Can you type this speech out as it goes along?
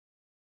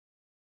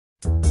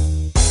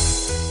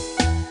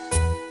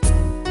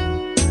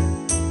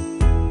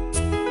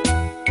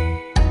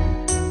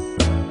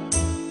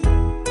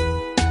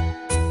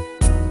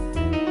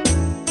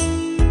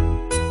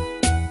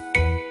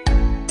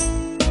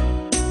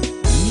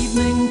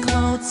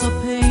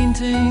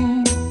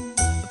painting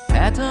a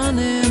pattern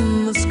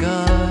in the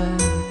sky.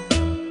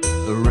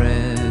 A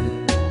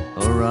red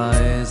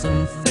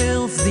horizon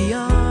fills the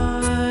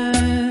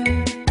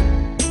eye.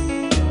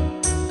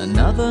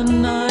 Another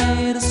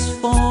night is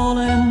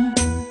falling,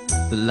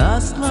 the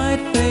last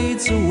light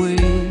fades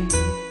away.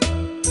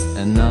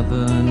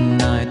 Another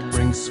night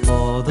brings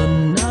forth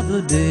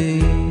another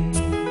day.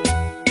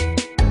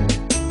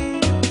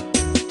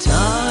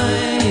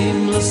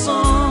 Timeless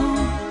song,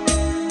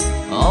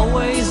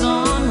 always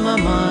on my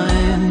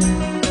mind.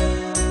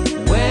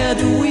 Where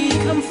do we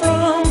come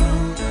from?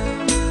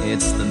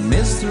 It's the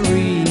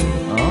mystery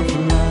of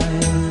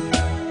life.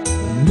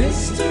 The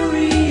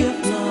mystery of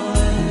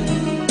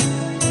life.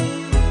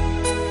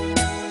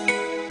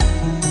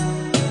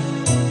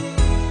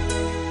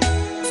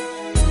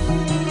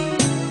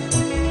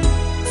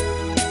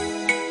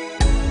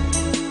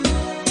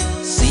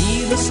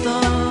 See the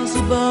stars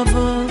above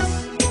us,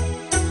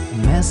 a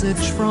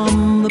message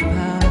from the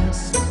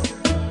past.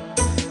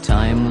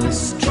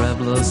 Timeless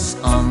travelers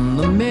on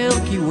the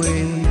Milky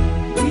Way.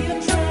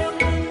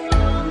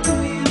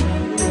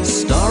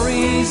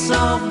 Stories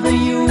of the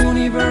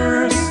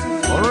universe,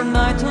 for a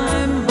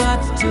nighttime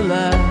but to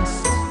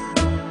last.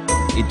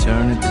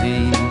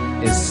 Eternity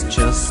is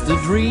just a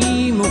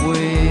dream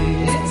away.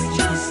 It's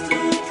just a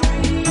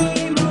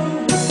dream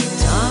away.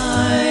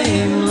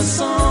 Timeless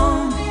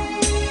song,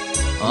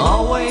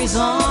 always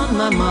on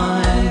my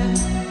mind.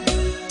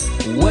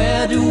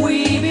 Where do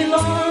we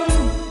belong?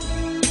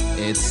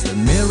 It's the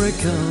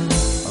miracle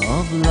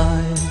of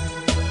life.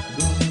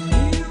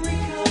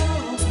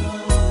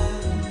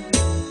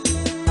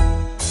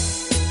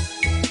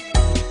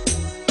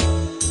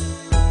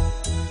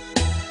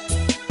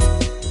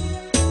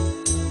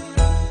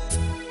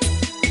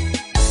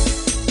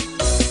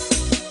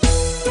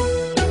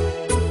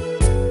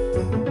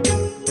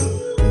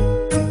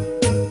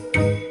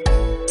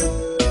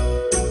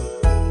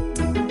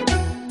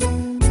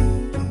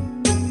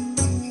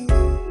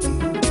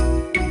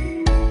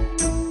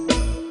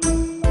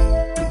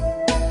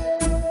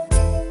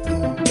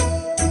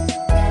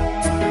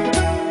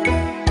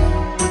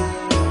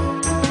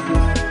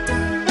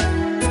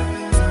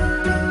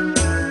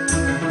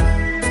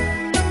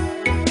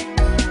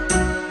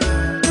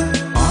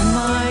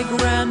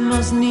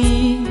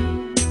 Knee,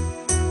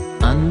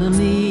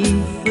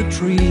 underneath the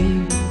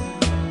tree,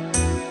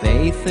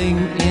 bathing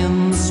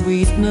in the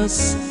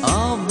sweetness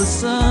of the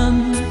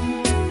sun.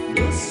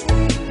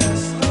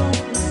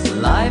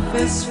 Life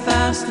is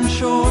fast and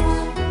short,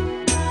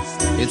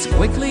 it's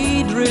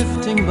quickly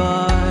drifting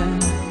by.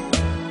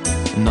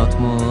 Not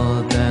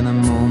more than a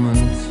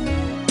moment,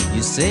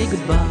 you say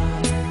goodbye.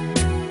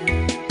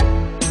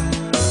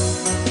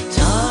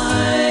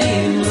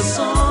 Timeless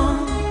song,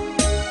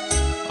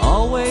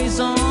 always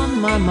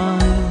on my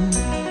mind.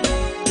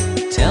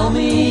 Tell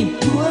me,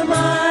 who am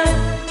I?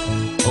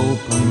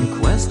 Open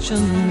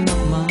question of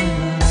my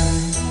life.